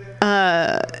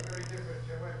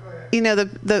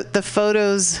 the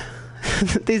photos,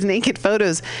 these naked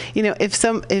photos,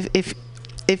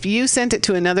 if you sent it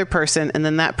to another person and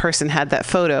then that person had that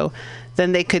photo,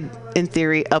 then they could, in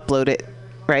theory, upload it,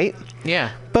 right?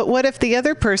 Yeah. But what if the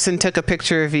other person took a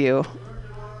picture of you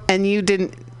and you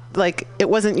didn't, it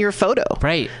wasn't your photo?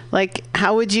 Right. Like,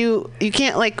 how would you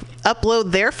can't,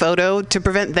 upload their photo to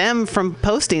prevent them from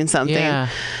posting something. Yeah.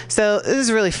 So this is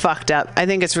really fucked up. I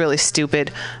think it's really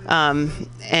stupid.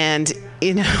 And,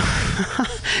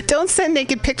 don't send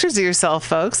naked pictures of yourself,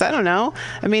 folks. I don't know.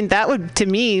 I mean, that would, to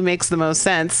me, makes the most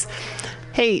sense.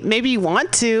 Hey, maybe you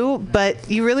want to,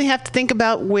 but you really have to think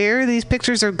about where these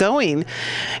pictures are going.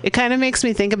 It kind of makes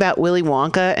me think about Willy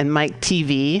Wonka and Mike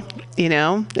TV.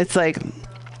 It's like,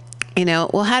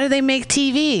 well, how do they make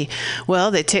TV? Well,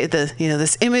 they take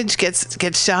this image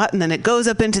gets shot and then it goes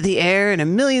up into the air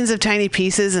in millions of tiny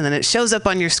pieces and then it shows up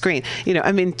on your screen.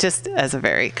 Just as a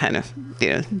very kind of,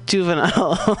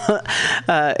 juvenile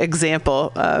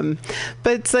example.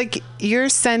 But it's like you're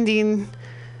sending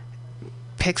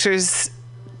pictures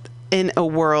in a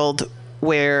world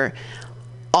where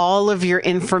all of your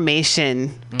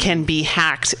information can be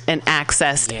hacked and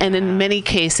accessed. Yeah. And in many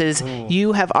cases,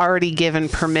 you have already given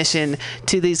permission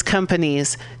to these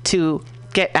companies to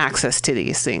get access to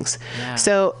these things. Yeah.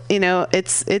 So,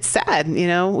 it's sad.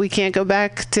 We can't go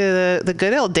back to the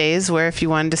good old days where if you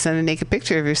wanted to send a naked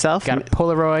picture of yourself. Got a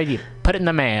Polaroid, you put it in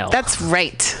the mail. That's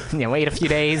right. Wait a few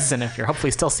days, and if you're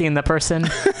hopefully still seeing the person,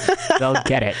 they'll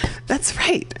get it. That's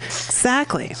right.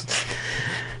 Exactly.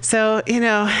 So,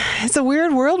 it's a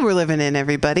weird world we're living in,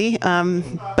 everybody.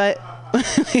 But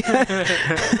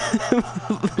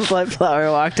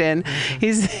Bloodflower walked in.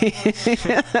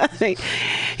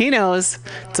 He knows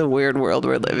it's a weird world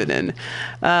we're living in.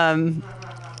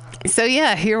 So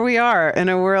yeah, here we are in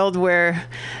a world where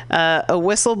a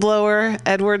whistleblower,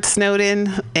 Edward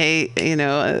Snowden,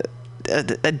 a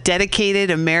dedicated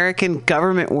American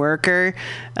government worker,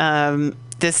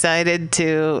 decided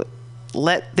to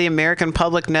let the American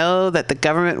public know that the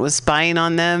government was spying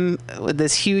on them with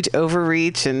this huge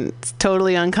overreach and it's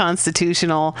totally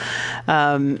unconstitutional.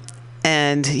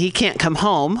 And he can't come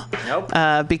home.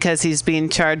 Nope. Because he's being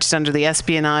charged under the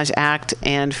Espionage Act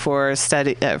and for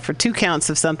 2 counts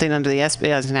of something under the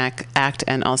Espionage Act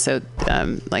and also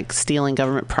stealing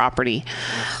government property.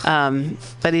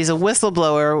 But he's a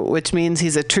whistleblower, which means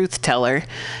he's a truth teller,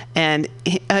 and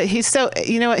he's so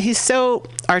he's so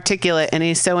articulate and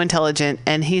he's so intelligent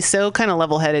and he's so kind of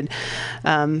level-headed.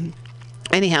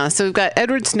 anyhow, so we've got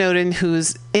Edward Snowden,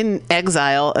 who's in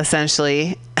exile,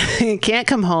 essentially. He can't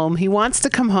come home. He wants to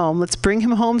come home. Let's bring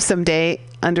him home someday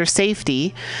under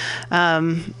safety.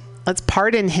 Let's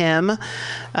pardon him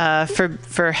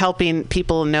for helping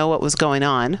people know what was going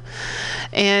on.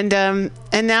 And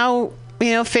now,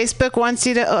 Facebook wants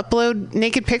you to upload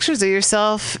naked pictures of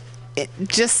yourself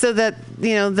just so that,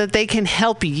 that they can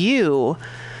help you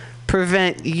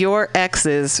prevent your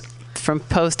exes from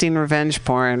posting revenge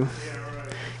porn.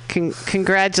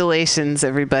 Congratulations,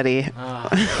 everybody.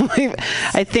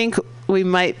 I think we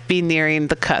might be nearing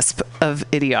the cusp of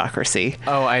idiocracy.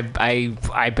 Oh,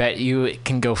 I bet you it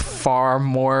can go far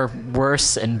more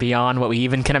worse and beyond what we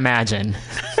even can imagine.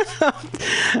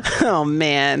 Oh,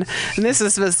 man. And this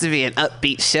was supposed to be an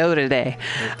upbeat show today.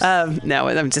 No,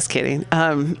 I'm just kidding.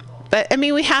 But, I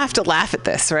mean, we have to laugh at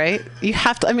this, right? You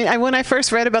have to. I mean, when I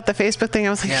first read about the Facebook thing, I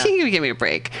was like, you give me a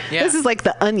break. Yeah. This is like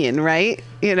The Onion, right?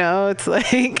 It's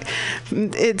like,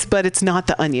 but it's not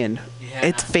The Onion. Yeah.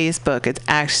 It's Facebook. It's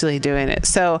actually doing it.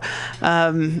 So,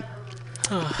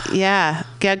 yeah,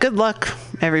 good luck,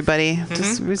 everybody.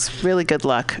 Mm-hmm. Just really good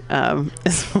luck.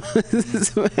 This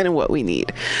is kind of what we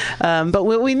need. But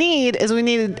what we need is we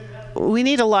need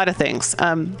a lot of things.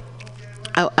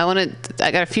 I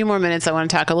got a few more minutes. I want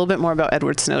to talk a little bit more about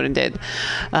Edward Snowden did.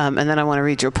 And then I want to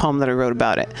read you a poem that I wrote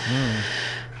about it.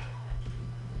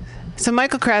 So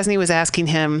Michael Krasny was asking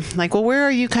him, like, well, where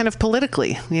are you kind of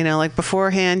politically? Like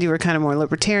beforehand, you were kind of more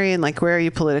libertarian. Like, where are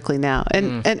you politically now?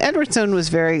 And Edward Snowden was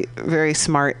very, very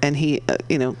smart, and he,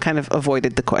 kind of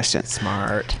avoided the question.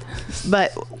 Smart.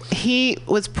 But he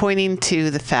was pointing to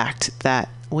the fact that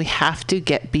we have to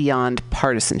get beyond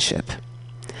partisanship.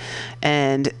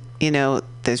 And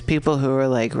there's people who are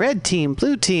like red team,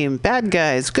 blue team, bad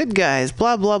guys, good guys,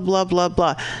 blah, blah, blah, blah,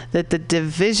 blah. That the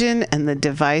division and the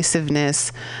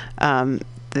divisiveness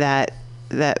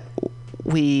that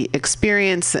we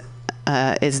experience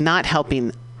is not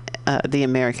helping the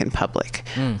American public.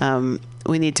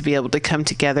 We need to be able to come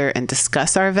together and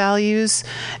discuss our values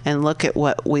and look at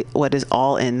what is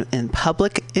all in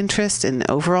public interest and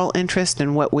overall interest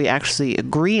and what we actually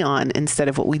agree on instead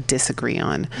of what we disagree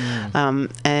on.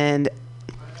 And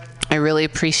I really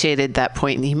appreciated that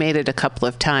point, and he made it a couple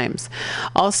of times.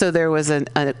 Also, there was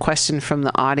a question from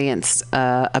the audience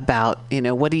about,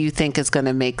 what do you think is going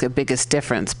to make the biggest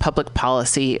difference, public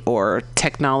policy or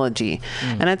technology?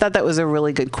 And I thought that was a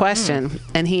really good question,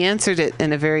 and he answered it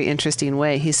in a very interesting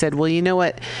way. He said, well, you know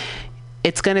what?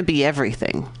 It's going to be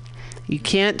everything. You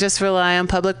can't just rely on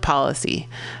public policy.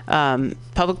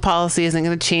 Public policy isn't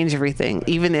going to change everything.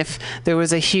 Even if there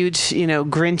was a huge,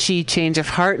 Grinchy change of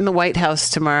heart in the White House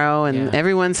tomorrow and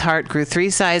everyone's heart grew 3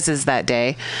 sizes that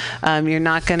day, you're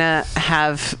not going to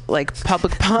have like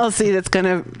public policy that's going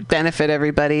to benefit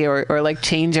everybody or like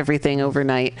change everything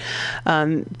overnight.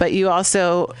 But you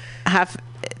also have...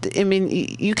 I mean,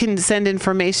 you can send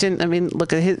information. I mean,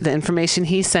 look at the information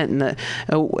he sent, and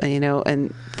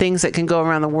and things that can go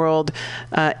around the world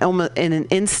almost in an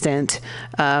instant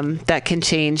that can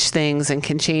change things and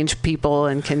can change people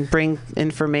and can bring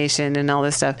information and all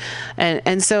this stuff.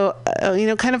 And so,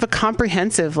 kind of a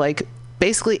comprehensive, like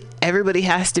basically everybody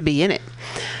has to be in it.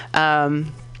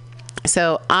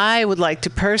 So I would like to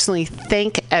personally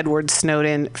thank Edward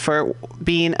Snowden for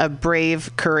being a brave,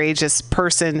 courageous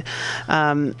person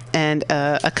and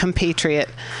a compatriot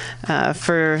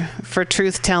for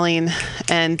truth-telling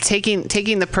and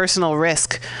taking the personal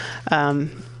risk.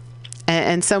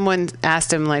 And someone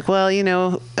asked him, like,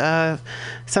 well,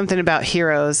 something about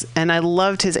heroes. And I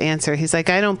loved his answer. He's like,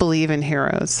 I don't believe in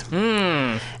heroes.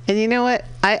 And you know what?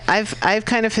 I've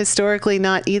kind of historically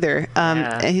not either.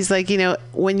 And he's like,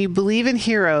 when you believe in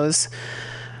heroes,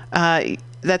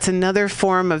 that's another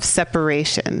form of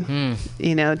separation,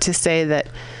 to say that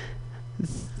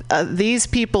these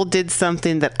people did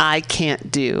something that I can't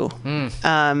do.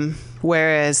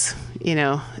 Whereas,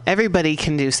 everybody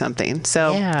can do something.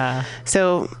 So,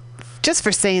 so just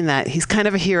for saying that, he's kind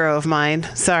of a hero of mine.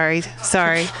 Sorry.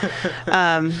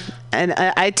 And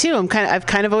I too, I've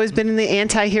kind of always been in the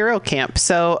anti-hero camp.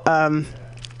 So,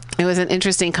 it was an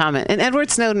interesting comment. And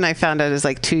Edward Snowden, I found out, is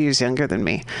like 2 years younger than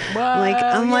me.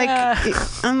 I'm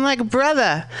like,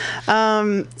 brother.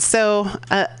 So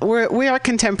we are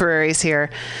contemporaries here,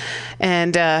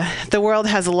 and the world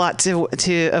has a lot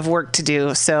of work to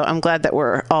do. So I'm glad that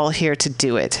we're all here to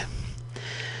do it.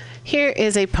 Here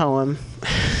is a poem.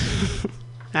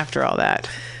 After all that,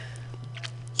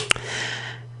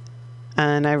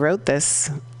 and I wrote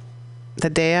this the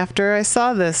day after I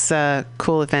saw this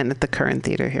cool event at the Curran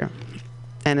Theater here.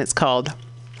 And it's called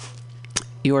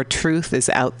Your Truth is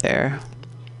Out There.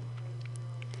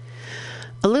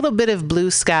 A little bit of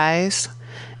blue skies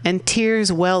and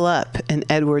tears well up in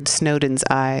Edward Snowden's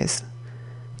eyes.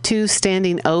 2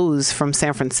 standing O's from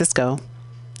San Francisco.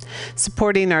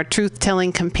 Supporting our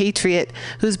truth-telling compatriot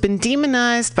who's been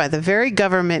demonized by the very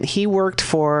government he worked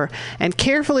for and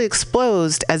carefully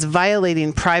exposed as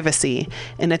violating privacy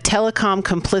in a telecom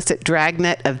complicit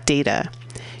dragnet of data.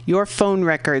 Your phone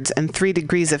records and 3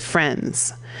 degrees of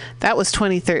friends. That was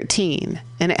 2013,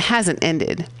 and it hasn't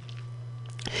ended.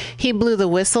 He blew the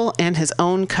whistle and his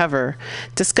own cover,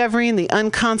 discovering the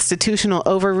unconstitutional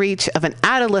overreach of an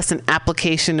adolescent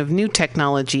application of new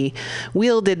technology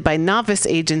wielded by novice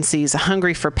agencies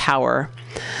hungry for power,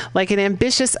 like an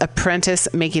ambitious apprentice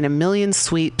making a million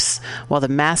sweeps while the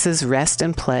masses rest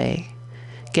and play,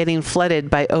 getting flooded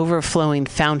by overflowing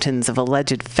fountains of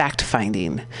alleged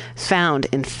fact-finding, found,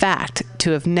 in fact,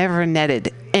 to have never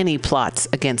netted any plots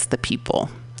against the people.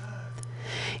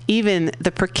 Even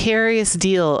the precarious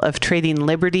deal of trading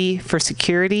liberty for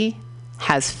security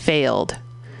has failed.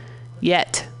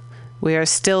 Yet, we are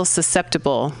still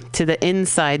susceptible to the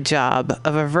inside job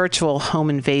of a virtual home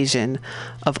invasion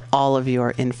of all of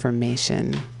your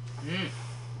information.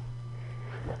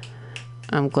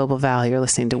 I'm Global Val. You're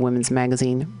listening to Women's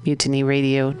Magazine,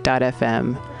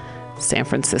 MutinyRadio.fm, San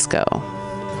Francisco.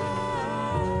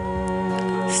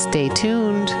 Stay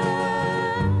tuned.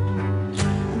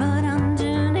 But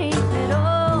underneath it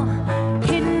all,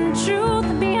 hidden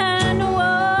truth behind the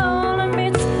wall,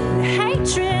 amidst the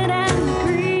hatred and the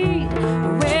greed,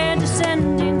 we're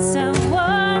descendants of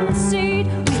one seed.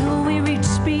 Will we reach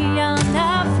beyond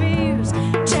our fears,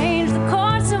 change the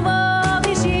course of all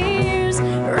these years?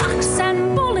 Rocks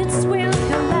and bullets will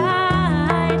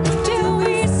collide till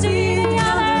we see the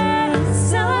other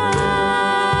side.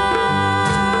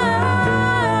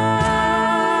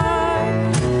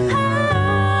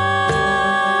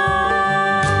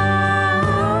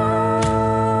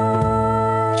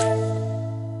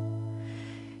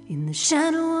 In the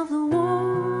shadow of the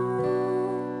wall,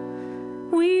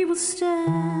 we will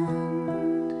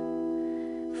stand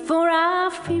for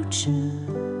our future,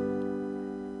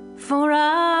 for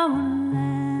our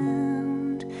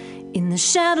land. In the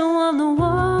shadow of the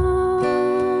wall,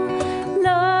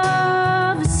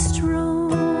 love is strong.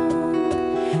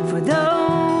 For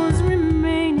those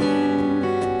remaining,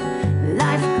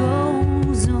 life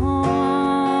goes on.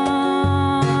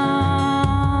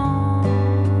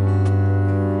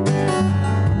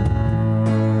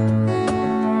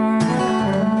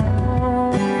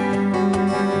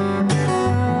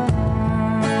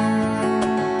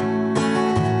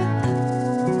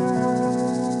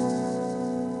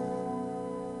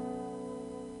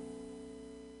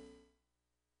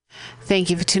 Thank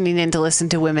you for tuning in to listen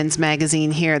to Women's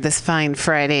Magazine here this fine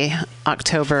Friday,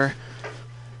 October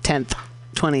 10th,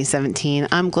 2017.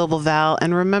 I'm Global Val,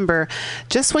 and remember,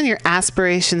 just when your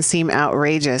aspirations seem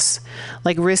outrageous,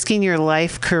 like risking your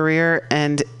life, career,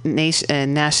 and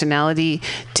nationality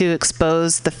to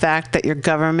expose the fact that your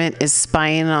government is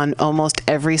spying on almost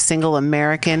every single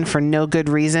American for no good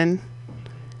reason,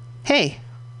 hey,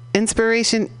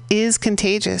 inspiration is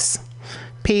contagious.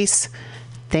 Peace.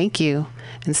 Thank you.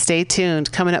 And stay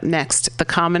tuned. Coming up next, the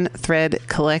Common Thread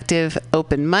Collective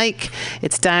open mic.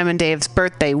 It's Diamond Dave's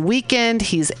birthday weekend.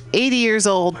 He's 80 years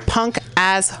old, punk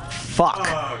as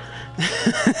fuck.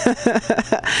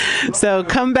 So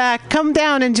come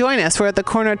down and join us. We're at the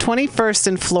corner of 21st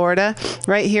and Florida,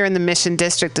 right here in the Mission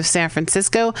District of San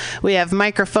Francisco. We have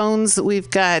microphones. We've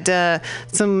got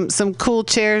some cool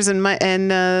chairs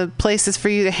and places for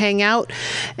you to hang out.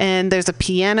 And there's a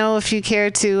piano if you care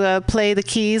to play the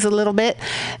keys a little bit,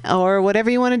 or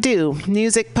whatever you want to do.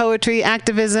 Music, poetry,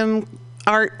 activism,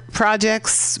 art,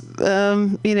 projects,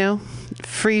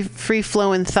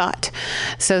 free-flowing thought.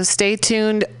 So stay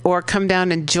tuned or come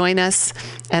down and join us.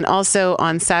 And also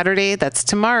on Saturday, that's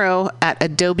tomorrow, at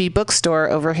Adobe Bookstore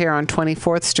over here on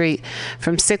 24th Street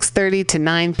from 6:30 to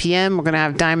 9 p.m. We're going to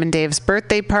have Diamond Dave's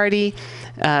birthday party.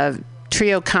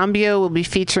 Trio Cambio will be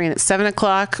featuring at 7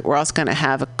 o'clock. We're also going to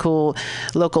have a cool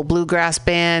local bluegrass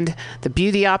band, the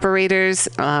Beauty Operators,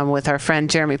 with our friend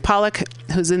Jeremy Pollock,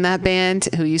 who's in that band,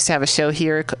 who used to have a show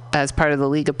here as part of the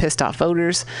League of Pissed Off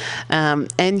Voters.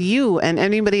 And you and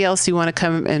anybody else you want to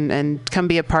come and come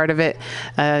be a part of it.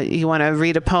 You want to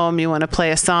read a poem, you want to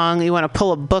play a song, you want to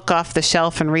pull a book off the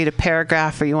shelf and read a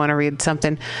paragraph, or you want to read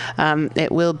something.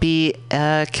 It will be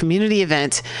a community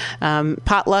event.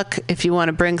 Potluck, if you want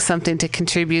to bring something to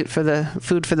contribute for the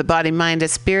food for the body, mind,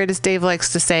 and spirit, as Dave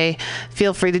likes to say,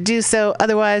 feel free to do so.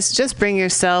 Otherwise, just bring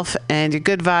yourself and your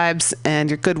good vibes and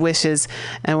your good wishes,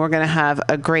 and we're going to have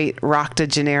a great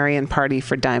Roctogenarian party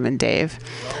for Diamond Dave.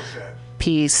 Well said.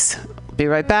 Peace. Be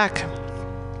right back.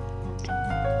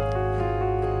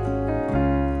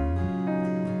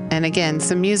 And again,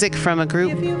 some music from a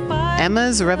group,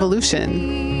 Emma's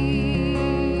Revolution.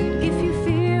 If you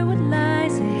fear what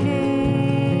lies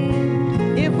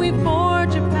ahead, If we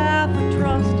forge a path of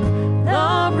trust,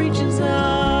 love reaches out.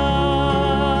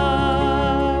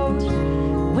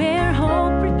 where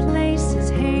hope replaces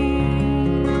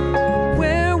hate,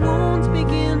 Where wounds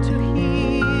begin to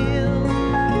heal,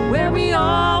 where we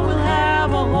all will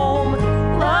have a home,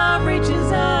 love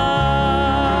reaches out.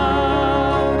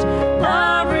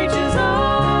 Love reaches out.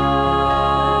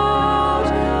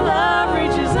 Love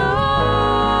reaches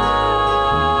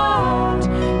out.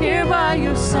 Here by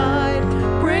your side,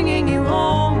 bringing you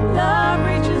home. Love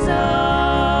reaches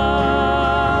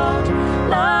out.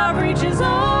 Love reaches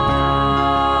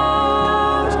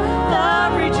out.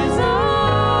 Love reaches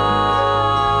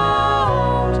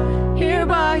out. Here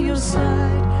by your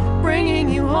side, bringing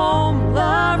you home.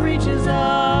 Love reaches out.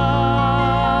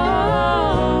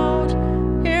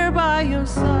 Here by your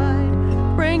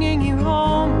side, bringing you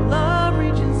home. Love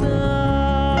reaches out.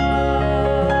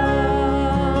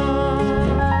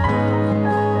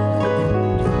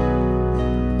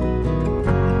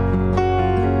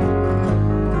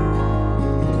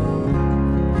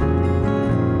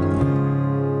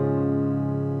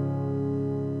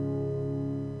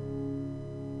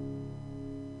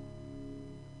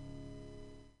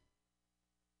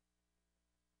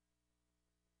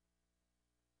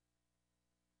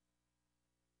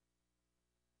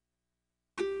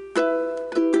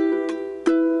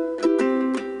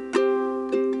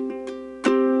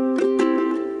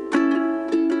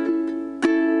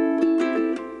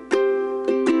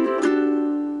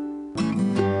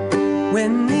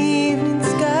 When the evening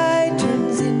sky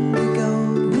turns indigo,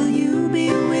 will you be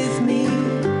with me?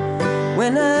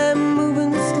 When I'm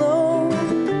moving slow,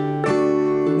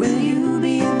 will you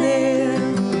be there?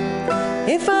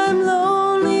 If I'm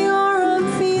lonely or I'm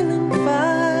feeling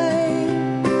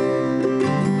fine,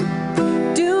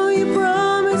 do you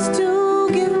promise to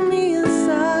give me a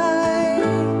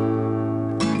sign?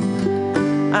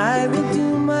 I will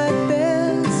do my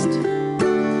best.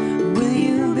 Will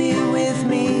you be with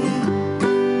me?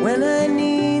 When I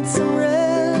need some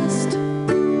rest,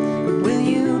 will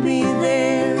you be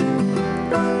there?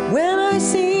 When I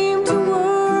seem to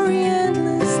worry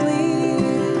endlessly,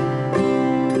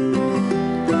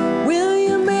 will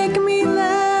you make me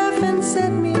laugh and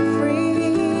set me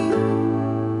free?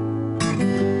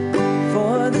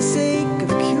 For the sake of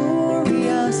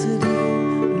curiosity,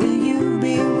 will you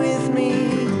be with me?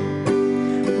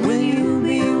 Will you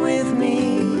be with me?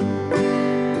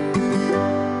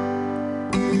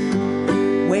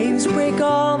 Waves break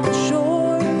on the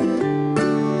shore.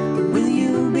 Will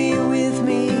you be with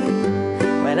me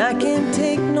when I can't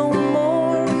take no